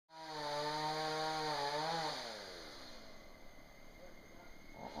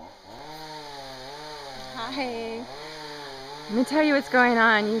Hey. Let me tell you what's going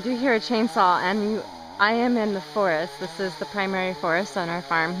on. You do hear a chainsaw, and I am in the forest. This is the primary forest on our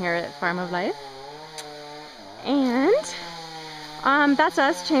farm here at Farm of Life. And that's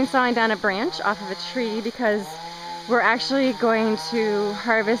us chainsawing down a branch off of a tree because we're actually going to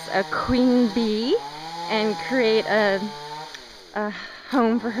harvest a queen bee and create a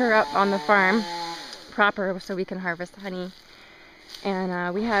home for her up on the farm proper so we can harvest honey.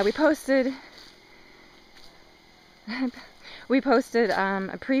 And we posted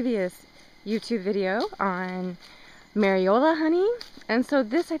a previous YouTube video on Mariola honey, and so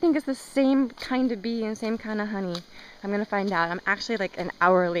this I think is the same kind of bee and same kind of honey. I'm gonna find out. I'm actually like an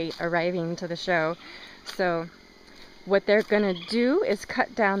hour late arriving to the show, so what they're gonna do is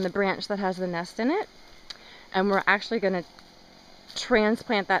cut down the branch that has the nest in it, and we're actually gonna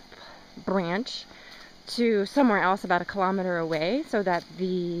transplant that branch to somewhere else about 1 kilometer away so that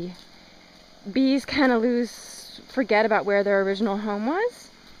the bees kind of forget about where their original home was,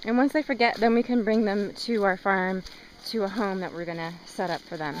 and once they forget, then we can bring them to our farm, to a home that we're gonna set up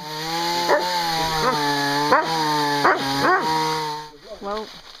for them. Whoa.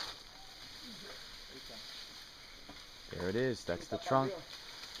 There it is. That's the trunk.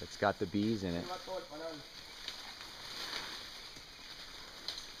 It's got the bees in it.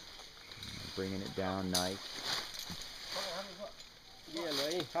 Bringing it down nice.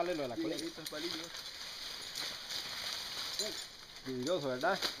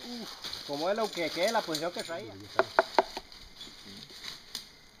 ¿Verdad? Como es lo que es la posición que traía.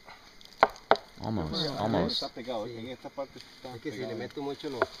 Almost. Está pegado, en esta parte está. Es que si le meto mucho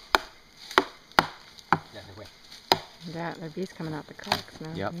lo. Ya se fue. Yeah, their bees coming out the cracks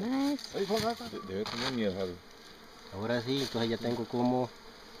now. Yep. Nice. Debe tener miedo. Ahora sí, entonces ya tengo cómo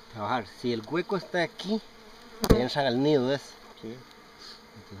trabajar. Si el hueco está aquí, entran al nido, ¿ves? Sí.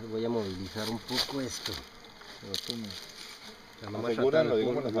 Entonces voy a movilizar un poco esto. Asegúralo,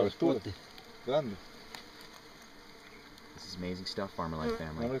 digamos, las aberturas grandes. This is amazing stuff, Farm of Life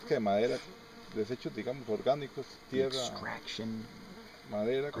family. No es que madera, desechos, digamos, orgánicos, tierra, extraction,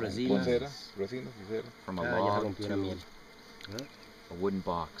 madera, resinas, cera, resinas y cera. from a log to a wooden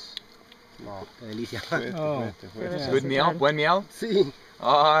box. No, qué delicia. Good meal? Buen meal? Sí.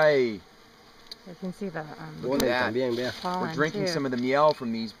 Ay. You can see the Look at that. También, vea. We're drinking some of the miel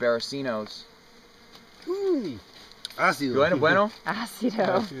from these barrecinos. Ácido. Bueno.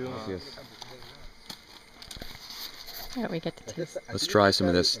 Ácido. Yeah, we get to taste. Let's try some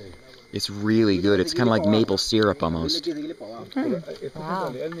of this. It's really good. It's kind of like maple syrup almost.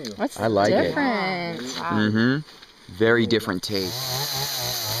 Wow. What's I like it. different? Wow. Mm-hmm. Very different taste.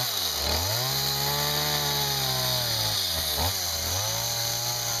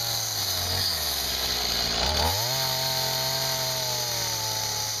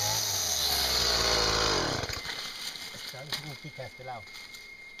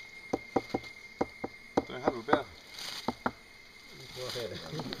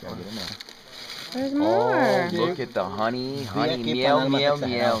 There's more. Look at the honey, miel.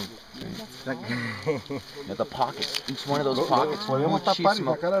 Now the pockets, each one of those pockets. Podemos tapar y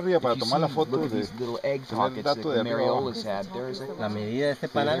sacar arriba para tomar la foto Look at these little egg pockets that the Mariola's had. There's La medida de este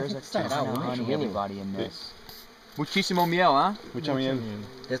panal es a ton exagerado, of mucho honey, mínimo. everybody in this. Muchísimo miel, ¿ah? Mucha miel.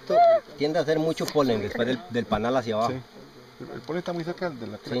 Esto tiende a hacer mucho polen después del panal hacia abajo. Sí. El polen está muy cerca de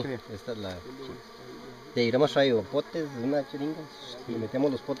la Sí, esta es la... Le hubiéramos traído potes de una jeringa y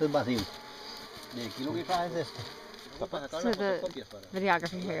metemos los potes vacíos. De aquí lo que trae es esto. So the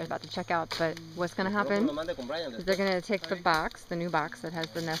videographer here is about to check out, but what's going to happen is they're going to take the box, the new box that has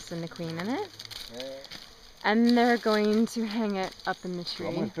the nest and the queen in it, and they're going to hang it up in the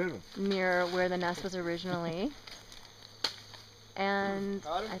tree near where the nest was originally. And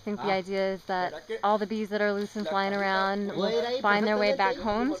I think the idea is that all the bees that are loose and flying around will find their way back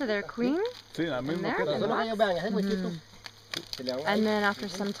home to their queen in there, in the box. And then after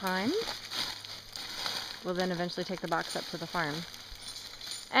some time, we'll then eventually take the box up to the farm.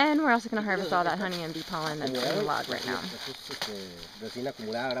 And we're also going to harvest all that honey and bee pollen that's in the log right now.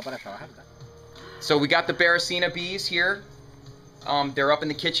 So we got the Barracina bees here. They're up in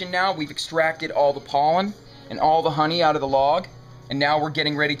the kitchen now. We've extracted all the pollen and all the honey out of the log. And now we're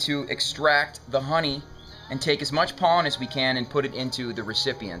getting ready to extract the honey and take as much pollen as we can and put it into the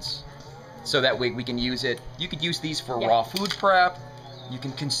recipients. So that way we can use it. You could use these for raw food prep. You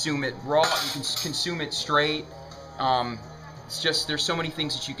can consume it raw. You can consume it straight. It's just, there's so many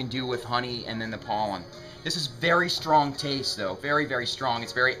things that you can do with honey and then the pollen. This is very strong taste though. Very, very strong.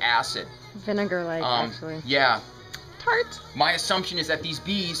 It's very acid. Vinegar-like, actually. Yeah. Tart. My assumption is that these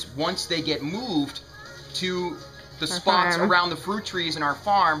bees, once they get moved to the spots around the fruit trees in our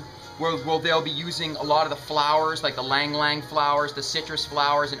farm, where they'll be using a lot of the flowers, like the lang-lang flowers, the citrus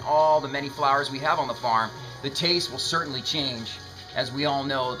flowers, and all the many flowers we have on the farm. The taste will certainly change. As we all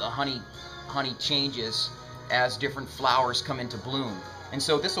know, the honey changes as different flowers come into bloom. And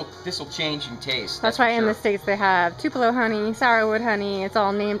so this will change in taste. That's why in the States they have Tupelo honey, sourwood honey. It's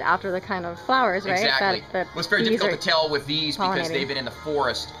all named after the kind of flowers, right? Exactly. That Well, it's very difficult to tell with these because pollinating. they've been in the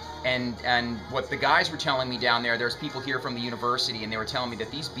forest. And what the guys were telling me down there's people here from the university, and they were telling me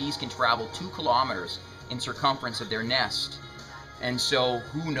that these bees can travel 2 kilometers in circumference of their nest. And so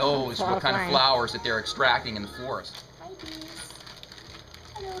who knows what kind of flowers that they're extracting in the forest. Hi, bees.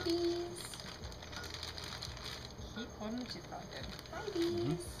 Hello, bees. Keep holding the tooth all good. Hi,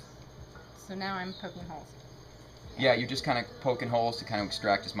 bees. So now I'm poking holes. Yeah, you're just kind of poking holes to kind of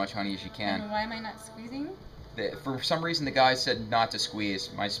extract as much honey as you can. And why am I not squeezing? For some reason, the guy said not to squeeze.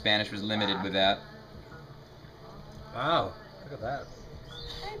 My Spanish was limited with that. Wow, look at that.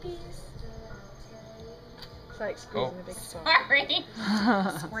 Hi, bees. It's like squeezing a big spot. Sorry.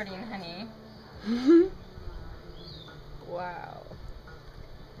 Squirting honey. Wow.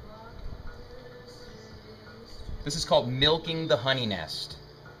 This is called milking the honey nest.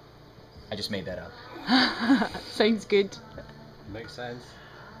 I just made that up. Sounds good. Makes sense.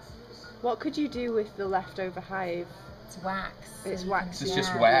 What could you do with the leftover hive? It's wax. It's so you wax. can- This is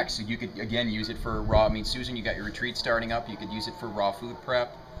just wax, so you could, again, use it for raw. I mean, Susan, you got your retreat starting up. You could use it for raw food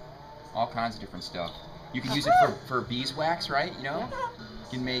prep. All kinds of different stuff. You could use it for beeswax, right? You know?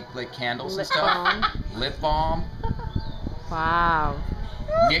 You can make, like, candles and Lip stuff. balm. Lip balm. Wow.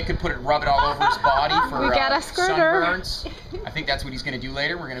 Nick could rub it all over his body for We got a skirter. sunburns. I think that's what he's going to do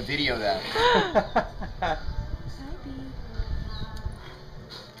later. We're going to video that.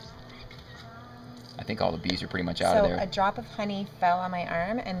 I think all the bees are pretty much out of So there. a drop of honey fell on my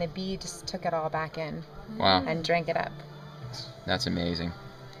arm, and the bee just took it all back in Wow, and drank it up. that's amazing.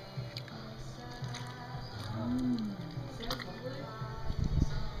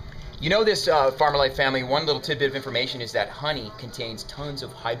 You know this, Farmer Life family, one little tidbit of information is that honey contains tons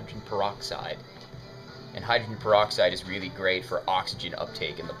of hydrogen peroxide. And hydrogen peroxide is really great for oxygen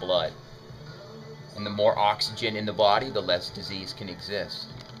uptake in the blood. And the more oxygen in the body, the less disease can exist.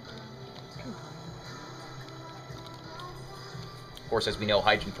 Of course, as we know,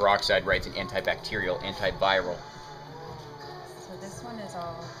 hydrogen peroxide, right, is an antibacterial, antiviral. So this one is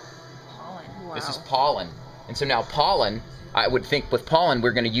all pollen. Wow. This is pollen. And so now pollen, I would think with pollen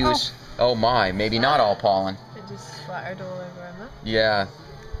we're going to use, oh my, maybe not all pollen. It just splattered all over Emma. Yeah.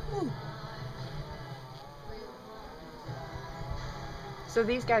 So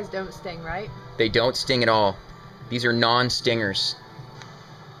these guys don't sting, right? They don't sting at all. These are non-stingers.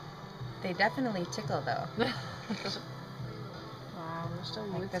 They definitely tickle though. Wow, there's still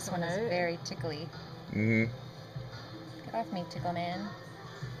Like wood this one coming is out. very tickly. Mm-hmm. Get off me, tickle man.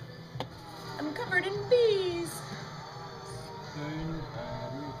 I'm covered in bees.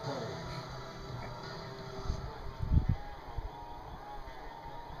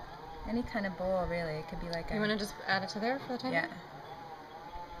 Any kind of bowl, really. It could be like a. You want to just add it to there for the time? Yeah.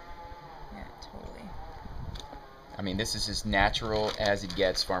 Yeah, totally. I mean, this is as natural as it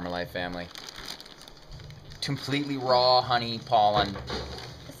gets, Farmer Life family. Completely raw honey, pollen.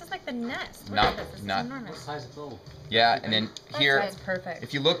 This is like the nest. Look Not- at this. This not- is enormous. Size of bowl. Yeah, and then here, That's perfect.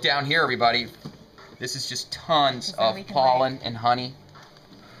 if you look down here, everybody, this is just tons Because then of we can, pollen and honey.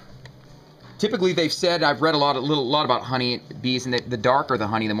 Typically, they've said, I've read a lot about honey bees, and the darker the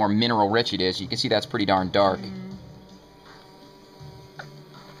honey, the more mineral rich it is. You can see that's pretty darn dark.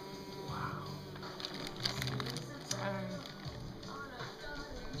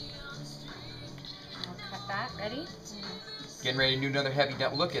 I'll cut that. Ready? Getting ready to do another heavy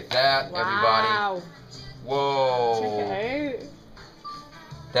dump. Look at that, everybody. Wow. Whoa. Check it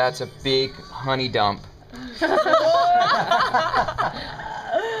That's a big honey dump.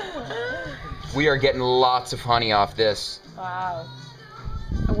 We are getting lots of honey off this. out. Wow.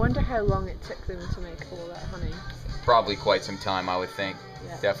 I wonder how long it took them to make all that honey. Probably quite some time, I would think.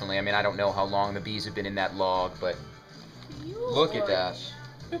 Yeah. Definitely. I mean, I don't know how long the bees have been in that log, but look at that.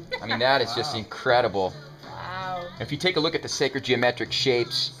 I mean, that is just incredible. Wow. If you take a look at the sacred geometric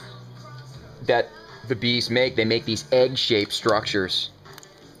shapes that the bees make, they make these egg-shaped structures.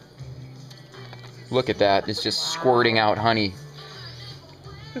 Look at that. It's just squirting out honey.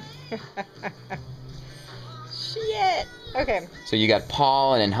 Shit. Okay. So you got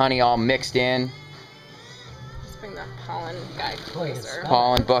pollen and honey all mixed in. Let's bring that pollen guy closer.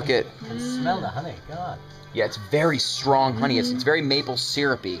 Pollen bucket. I can smell the honey. God. Yeah, it's very strong honey. It's very maple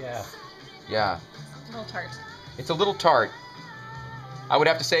syrupy. Yeah. Yeah. A little tart. It's a little tart. I would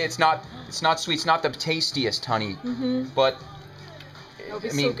have to say it's not sweet. It's not the tastiest honey, but It'll be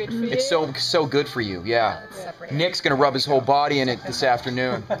I mean, so good for you. it's so good for you. Yeah. It's separated. Nick's gonna rub his whole body in it this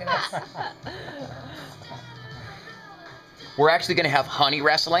afternoon. Look at this. We're actually gonna have honey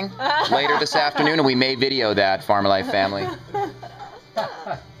wrestling later this afternoon, and we may video that, Farm Life family.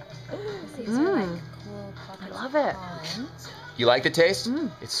 These are like cool pockets I love of it. pollen. You like the taste? Mm.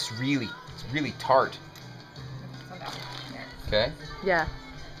 It's really tart. Come down. Here. Okay. Yeah,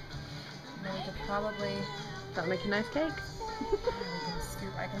 And then we could probably, that'll make a nice cake. we can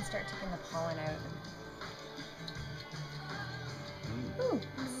scoop. I can start taking the pollen out. Ooh.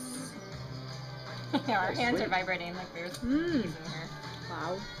 Yeah, our hands are vibrating like there's bees in here.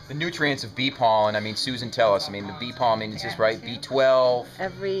 Wow. The nutrients of bee pollen. I mean, Susan, tell us. I mean, the bee pollen is just right. B12.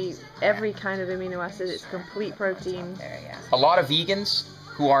 Every kind of amino acid. It's complete protein. There, yeah. A lot of vegans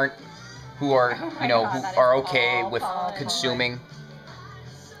who are my God, that is okay all with pollen. consuming.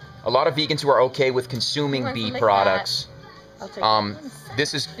 A lot of vegans who are okay with consuming Who wants to bee lick products. I'll take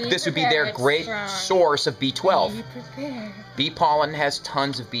it. This would be their prepared, great strong. source of B12. Be prepared. Bee pollen has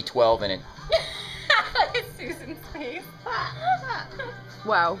tons of B12 in it. Look at Susan's face.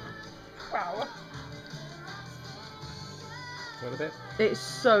 Wow, Wow. What a bit. it's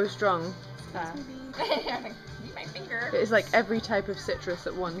so strong. Eat my finger. It's like every type of citrus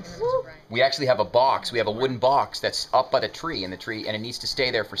at once. We actually have a box. We have a wooden box that's up by the tree, and it needs to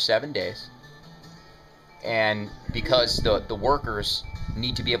stay there for 7 days. And because the workers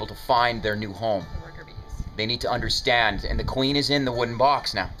need to be able to find their new home, The worker bees. they need to understand. And the queen is in the wooden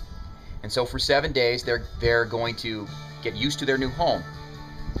box now, and so for 7 days they're going to get used to their new home.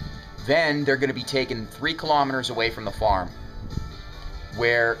 Then they're going to be taken 3 kilometers away from the farm,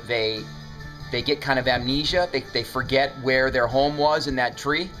 where they get kind of amnesia. They forget where their home was in that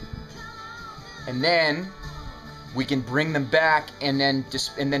tree, and then we can bring them back and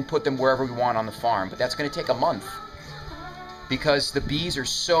then put them wherever we want on the farm. But that's going to take a month, because the bees are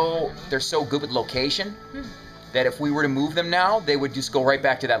so good with location that if we were to move them now, they would just go right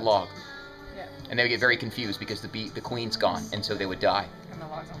back to that log, and they would get very confused because the queen's gone, and so they would die. And the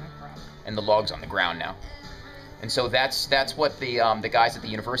logs on the ground. And the log's on the ground now. And so that's what the guys at the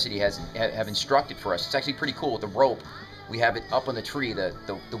university have instructed for us. It's actually pretty cool. With the rope, we have it up on the tree,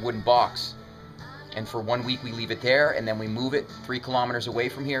 the wooden box. And for 1 week we leave it there, and then we move it 3 kilometers away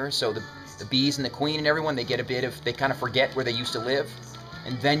from here. So the bees and the queen and everyone, they kind of forget where they used to live.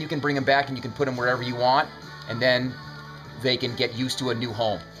 And then you can bring them back and you can put them wherever you want, and then they can get used to a new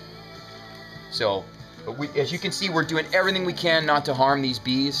home. So, as you can see, we're doing everything we can not to harm these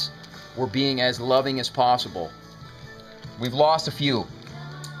bees. We're being as loving as possible. We've lost a few,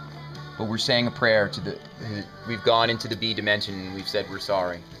 but we're saying a prayer to we've gone into the bee dimension and we've said we're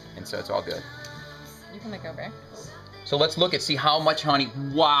sorry, and so it's all good. You can let go, Bear. So let's see how much honey.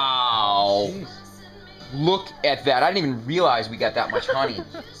 Wow! Look at that. I didn't even realize we got that much honey.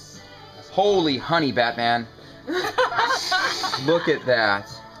 Holy honey, Batman. Look at that.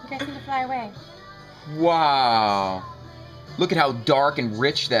 You guys need to fly away. Wow. Look at how dark and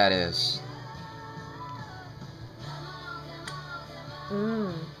rich that is.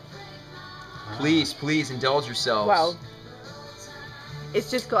 Mm. Please indulge yourselves. Wow. It's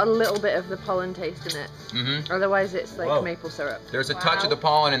just got a little bit of the pollen taste in it. Mm-hmm. Otherwise, it's like Whoa. maple syrup. There's a touch of the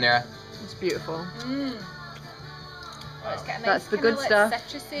pollen in there. It's beautiful. Mmm. That's the good stuff.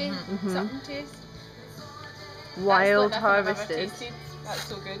 Citrusy, something taste. Wild That's what nothing I've ever harvested. tasted. That's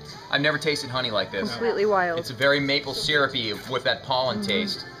so good. I've never tasted honey like this. Completely wild. It's a very maple syrupy with that pollen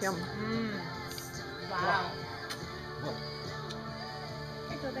taste. Yum. Mmm. Wow.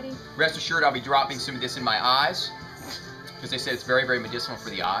 Here you go, buddy. Rest assured, I'll be dropping some of this in my eyes, because they said it's very, very medicinal for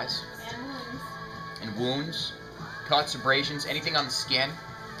the eyes and wounds, cuts, abrasions, anything on the skin.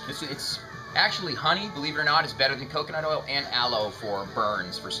 It's actually honey, believe it or not, is better than coconut oil and aloe for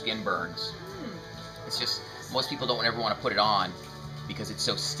burns, for skin burns. It's just most people don't ever want to put it on because it's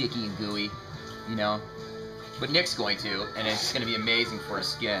so sticky and gooey, you know. But Nick's going to, and it's going to be amazing for his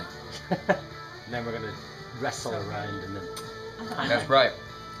skin. Then we're gonna wrestle around and then. That's right.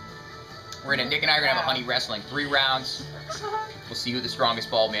 Nick and I are gonna have a honey wrestling, 3 rounds. We'll see who the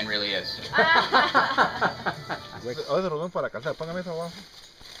strongest bald man really is.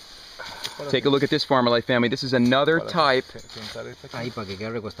 Take a look at this Farmer Life family. This is another type. Ahí para que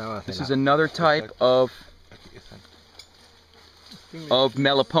quede recostado hacia This la- is another type of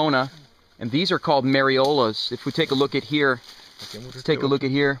melipona, and these are called mariolas. If we take a look at here, let's take a look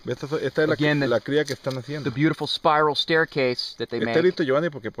at here. Esta es Again, la cría que están haciendo. The beautiful spiral staircase that they Está make. listo, Giovanni,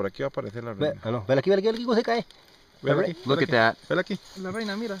 porque por aquí va a aparecer la Ve, reina. no, vela aquí, cómo se cae. Vela aquí. Look at that. Vela aquí. La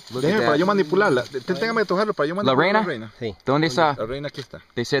reina, mira. Look Déjeme para at yo that. manipularla. Téngame tocarlo para yo manipular reina? la reina. Sí. ¿Dónde está? La reina aquí está.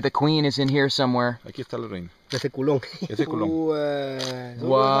 They said the queen is in here somewhere. Aquí está la reina. Ese culón. Ese culón. Wow.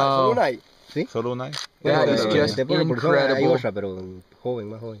 Solo una hay. ¿Sí? Solo una hay. That Bueno, is la just reina. por persona hay incredible. otra, pero joven,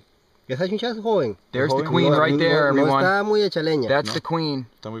 más joven. Esa chuncha es joven. There's the Joven. queen right there, No everyone. está muy hecha leña. That's the queen.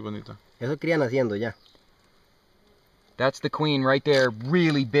 Está muy bonita. Eso crían haciendo ya. That's the queen right there.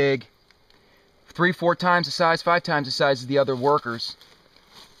 Really big. 3, 4 times the size, 5 times the size of the other workers.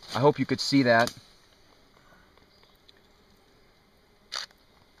 I hope you could see that.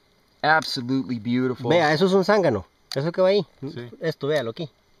 Absolutely beautiful. Vea, eso es un zángano. Eso que va ahí. Sí. Esto, véalo aquí.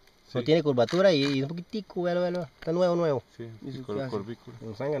 No Sí. tiene curvatura y un poquitico, véalo, véalo. Está nuevo. Sí, Y su corvícula.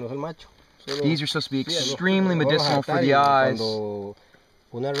 Un zángano es el macho. Solo- These are supposed to be Sí, extremely lo vamos a medicinal for hartar the y eyes. Cuando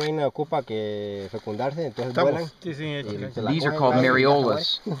una reina ocupa que fecundarse, entonces Estamos. vuelan. Sí, sí, y se la These are cogen, called la-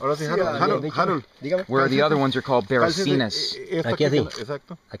 mariolas, Ahora sí, Sí, Harold, Harold. Dígame. where the other ones are called Cálcese, baracinas. esta Aquí así.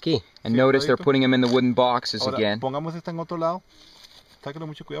 Exacto. Aquí. And sí, notice they're cuidadito. putting them in the wooden boxes Ahora, again. pongamos esta en otro lado. Sáquenle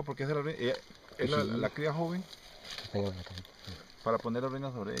mucho cuidado porque esa es la reina. Ella es la cría joven Tengo la cajita. para poner la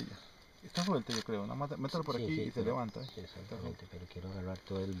reina sobre ella. Está suelta, yo creo. Nada más métalo por Sí, aquí sí, y se pero- levanta. Sí, exactamente, pero quiero agarrar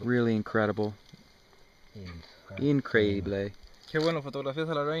todo el... Really incredible. Increíble. Qué bueno, fotografías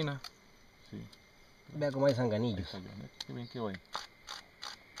a la reina. Sí. Vea cómo hay Ahí sanganillos. está bien. Qué bien que voy.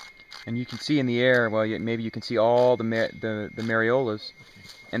 And you can see in the air, well, maybe you can see all the mariolas,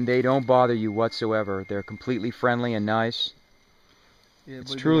 and they don't bother you whatsoever. They're completely friendly and nice.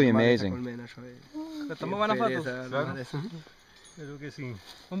 It's truly amazing. Le tomó buenas fotos. Claro. Creo que sí.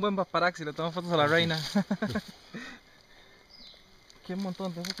 Un buen paparazzi, le tomó fotos a la reina. Qué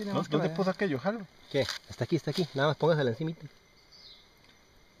montón, eso tiene más ¿Dónde cara, puso aquello, Harold? ¿Qué? Está aquí. Nada más póngasela encimita.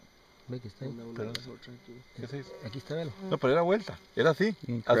 Ve que está ahí. Pero- ¿Qué es eso? Aquí está, velo. No, pero era vuelta. Era así.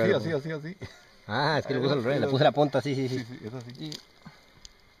 Incredible. Así. Ah, es que le puse la reina. Le puse la punta, sí. Sí, sí, es así. Y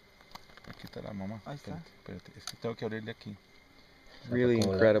Aquí está la mamá. Ahí está. Espérate, es que tengo que abrirle aquí Really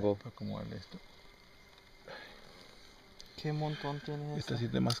Como la- incredible. para acomodarle esto. qué montón tiene Esta esta. sí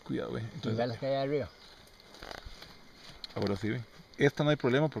es de más cuidado, güey. Y vea Entonces, las que hay arriba. ahora sí, ve. Esta no hay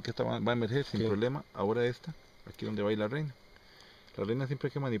problema porque esta va a emerger sin Sí. problema. Ahora esta, aquí donde va a ir la reina. La reina siempre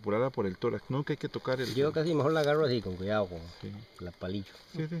hay que manipularla por el tórax. Nunca hay que tocar el... Yo casi mejor la agarro así, con cuidado, con Sí, la palillo.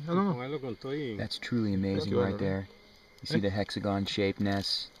 sí. No. con todo y... That's truly amazing bueno, right there. You see the hexagon-shaped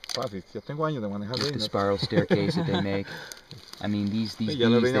nests Fácil. Ya tengo años de manejar with the reinas. spiral staircase that they make. I mean, these Sí, bees, ya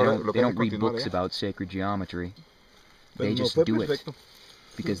la they reina ahora don't, lo they que don't hace es read continuar, books ¿eh? about sacred geometry. Pero They no just fue do it perfecto.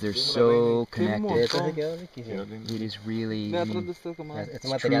 because they're Tengo la so Qué connected. Esta se quedó riquísima. It is really Ve atrás de esto como... Este It's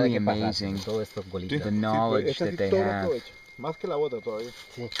material hay que truly pasarse, amazing. todo esto Sí, bolitas. the knowledge esta that sí they todo lo have. aprovecha. Más que la otra todavía.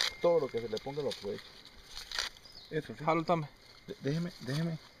 Sí. Todo lo que se le ponga lo aprovecha. Eso sí. Harold, tome.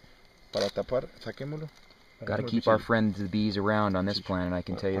 Déjeme. Para tapar, saquémoslo. Got to Saquémoslo, keep our bichillo. friends the bees around on this planet, I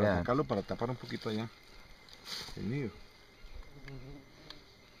can tell you Para that. sacarlo, para tapar un poquito allá. El nido.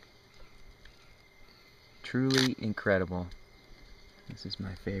 Truly incredible. This is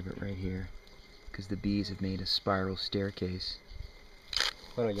my favorite right here because the bees have made a spiral staircase.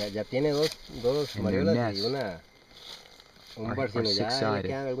 Bueno, ya tiene dos And mariolas their y nests un are barcino. Ya le six-sided.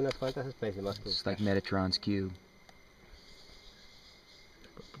 quedan algunas cuantas especies más que It's buscar. like Metatron's cube.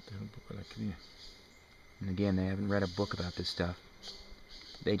 Para proteger un poco a la cría. And again, they haven't read a book about this stuff.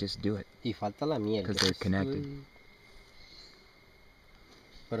 They just do it Y falta la miel. because que they're es- connected.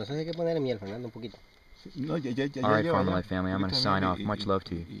 Pero eso hay que ponerle miel, Fernando, un poquito. Sí, no, ya All right, lleva Farm ya. Life family, I'm Un going to poquito de sign miel off. Much love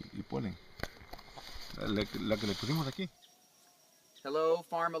to you. Y polen. La que le pusimos aquí. Hello,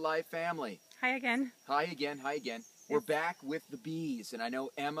 Farm Alive family. Hi again. Hi again. We're back with the bees, and I know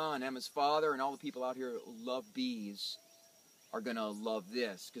Emma and Emma's father and all the people out here who love bees are gonna love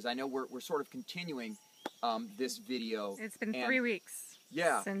this because I know we're sort of continuing this video. It's been And- 3 weeks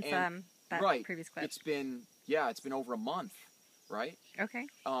Yeah, since and- that right. previous clip. It's been over a month, right? Okay.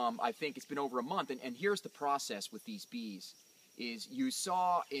 I think it's been over a month, and here's the process with these bees: is you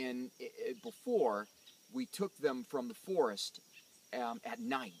saw before we took them from the forest at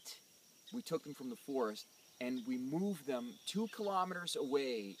night. We took them from the forest and we moved them 2 kilometers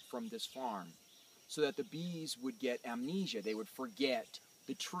away from this farm, so that the bees would get amnesia. They would forget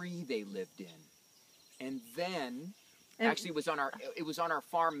the tree they lived in, and then. Actually, it was on our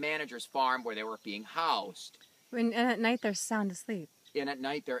farm manager's farm where they were being housed. And at night they're sound asleep. And at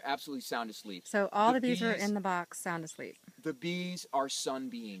night, they're absolutely sound asleep. So all The the bees were bees- in the box sound asleep. The bees are sun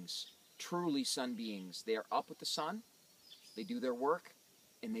beings, truly sun beings. They are up with the sun, they do their work,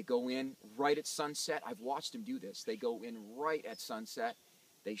 and they go in right at sunset. I've watched them do this. They go in right at sunset.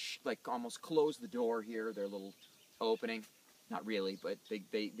 They like almost close the door here, their little opening. not really, but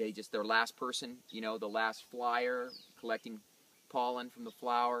they just, their last person, you know, the last flyer collecting pollen from the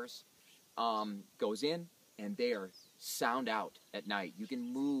flowers goes in, and they are sound out at night. You can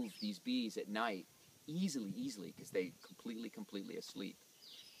move these bees at night easily, because they completely asleep.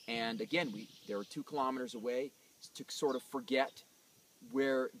 And again, they were 2 kilometers away to sort of forget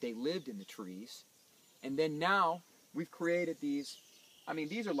where they lived in the trees. And then now we've created these, I mean,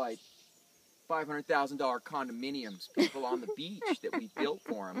 these are like $500,000 condominiums, people on the beach that we built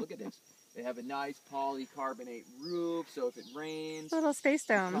for them. Look at this. They have a nice polycarbonate roof, so if it rains, A little space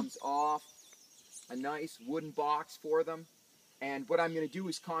it dome. comes off. A nice wooden box for them. And what I'm going to do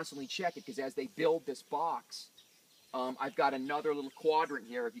is constantly check it, because as they build this box, I've got another little quadrant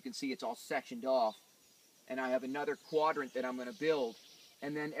here. If you can see, it's all sectioned off. And I have another quadrant that I'm going to build.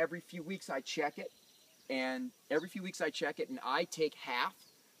 And then every few weeks I check it. And I take half,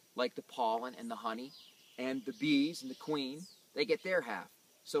 like the pollen and the honey, and the bees and the queen, they get their half.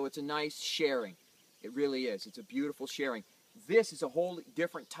 So it's a nice sharing. It really is. It's a beautiful sharing. This is a whole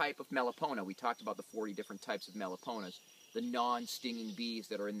different type of melipona. We talked about the 40 different types of meliponas, the non-stinging bees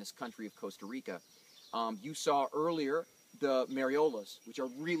that are in this country of Costa Rica. You saw earlier the mariolas, which are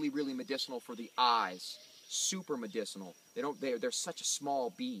really medicinal for the eyes. Super medicinal. They're such a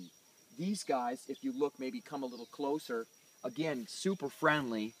small bee. These guys, if you look, maybe come a little closer, again, super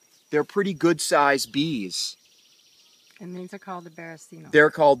friendly. They're pretty good-sized bees. And these are called the Beracino.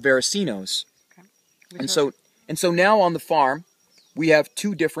 They're called Veracinos. Okay. And so now on the farm, we have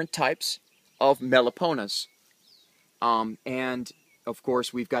 2 different types of meliponas. And of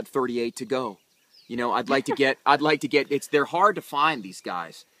course, we've got 38 to go. You know, I'd like to get, they're hard to find, these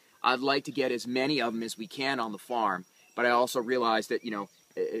guys. I'd like to get as many of them as we can on the farm, but I also realize that, you know,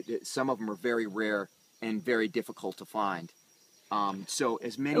 some of them are very rare and very difficult to find. So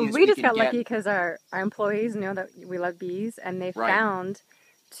as many as we just can got get. lucky because our employees know that we love bees, and they found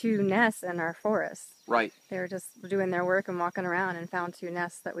 2 nests in our forest. Right. They were just doing their work and walking around and found 2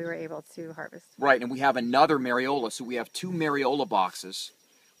 nests that we were able to harvest. Right, and we have another mariola. So we have 2 mariola boxes,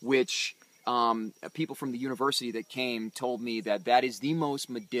 which people from the university that came told me that is the most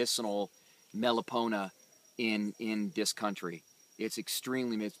medicinal melipona in this country. It's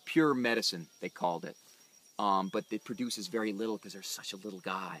it's pure medicine, they called it. But it produces very little because they're such a little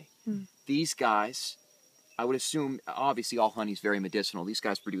guy. These guys, I would assume, obviously all honey is very medicinal. These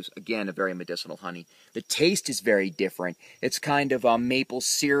guys produce, again, a very medicinal honey. The taste is very different. It's kind of maple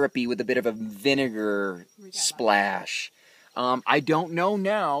syrupy with a bit of a vinegar splash. I don't know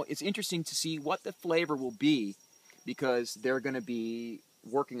now. It's interesting to see what the flavor will be, because they're going to be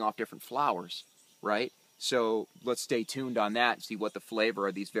working off different flowers, right? So let's stay tuned on that and see what the flavor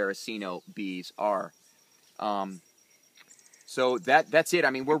of these Veracino bees are. So that's it. I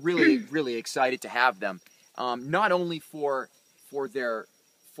mean, we're really excited to have them. Not only for their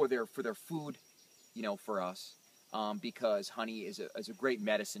food, you know, for us, because honey is a great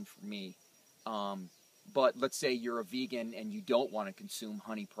medicine for me. But let's say you're a vegan and you don't want to consume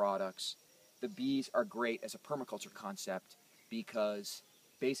honey products. The bees are great as a permaculture concept, because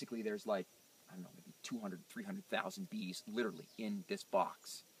basically there's like, I don't know, maybe 200, 300,000 bees literally in this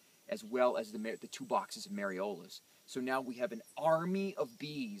box, as well as the 2 boxes of mariolas. So now we have an army of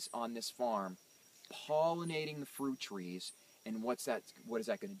bees on this farm pollinating the fruit trees. And what is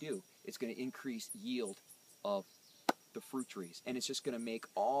that going to do? It's going to increase yield of the fruit trees. And it's just going to make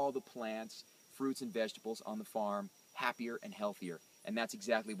all the plants, fruits and vegetables on the farm happier and healthier. And that's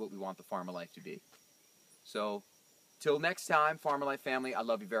exactly what we want the Farmer Life to be. So till next time, Farmer Life family, I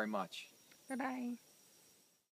love you very much. Bye-bye.